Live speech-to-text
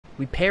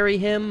We parry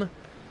him.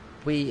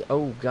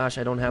 Oh gosh,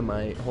 I don't have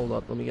my, hold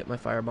up, let me get my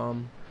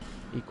firebomb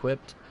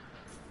equipped.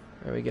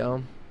 There we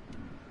go.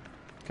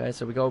 Okay,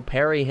 so we go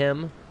parry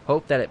him.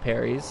 Hope that it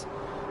parries.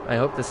 I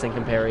hope this thing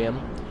can parry him.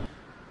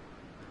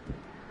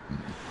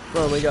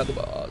 Oh, we got the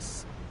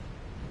boss.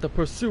 The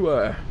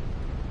pursuer.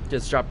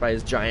 Gets dropped by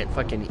his giant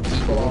fucking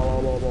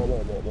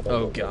eagle.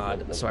 Oh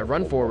god. So I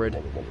run forward.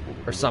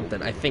 Or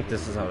something. I think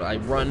this is how I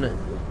run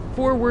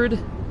forward.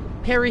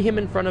 Parry him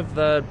in front of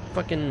the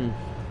fucking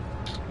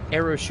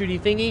arrow shooty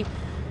thingy.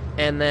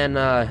 And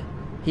then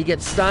he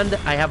gets stunned.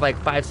 I have like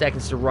 5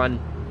 seconds to run.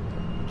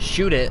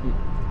 Shoot it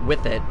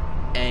with it.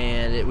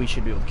 And we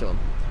should be able to kill him.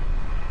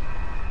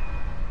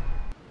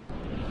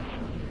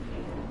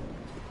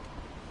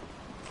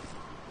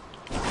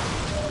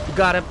 You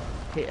got him.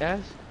 Hey,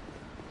 Ash.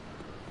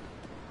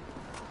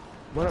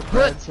 What up,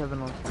 Brad?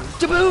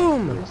 713.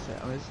 Kaboom! What is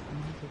that?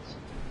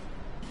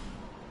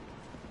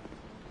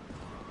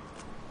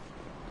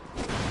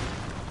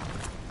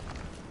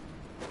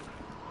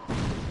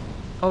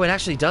 Oh, it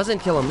actually doesn't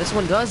kill him. This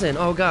one doesn't.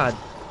 Oh, God.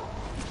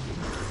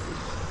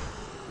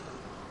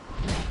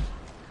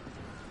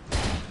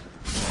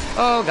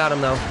 Oh, got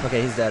him, though.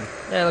 Okay, he's dead.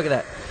 Yeah, look at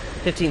that.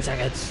 15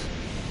 seconds.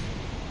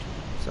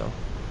 So.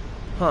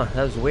 Huh,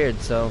 that was weird,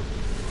 so.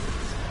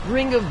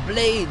 Ring of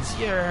Blades,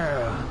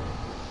 yeah.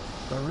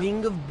 The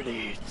Ring of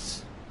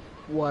Blades.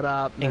 What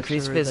up, Mr.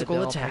 Increased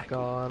physical attack.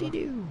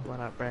 What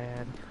up,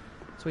 Brad?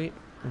 Sweet.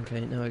 Okay,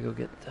 now I go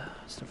get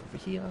stuff over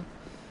here.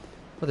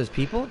 Oh, there's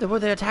people?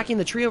 They're attacking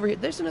the tree over here.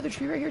 There's another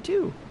tree right here,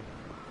 too.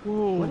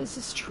 Whoa. What does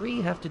this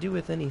tree have to do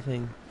with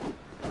anything?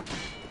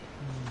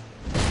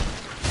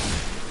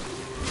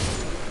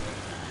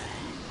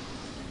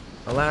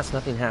 Alas,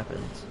 nothing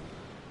happened.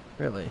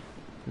 Really?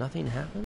 Nothing happened?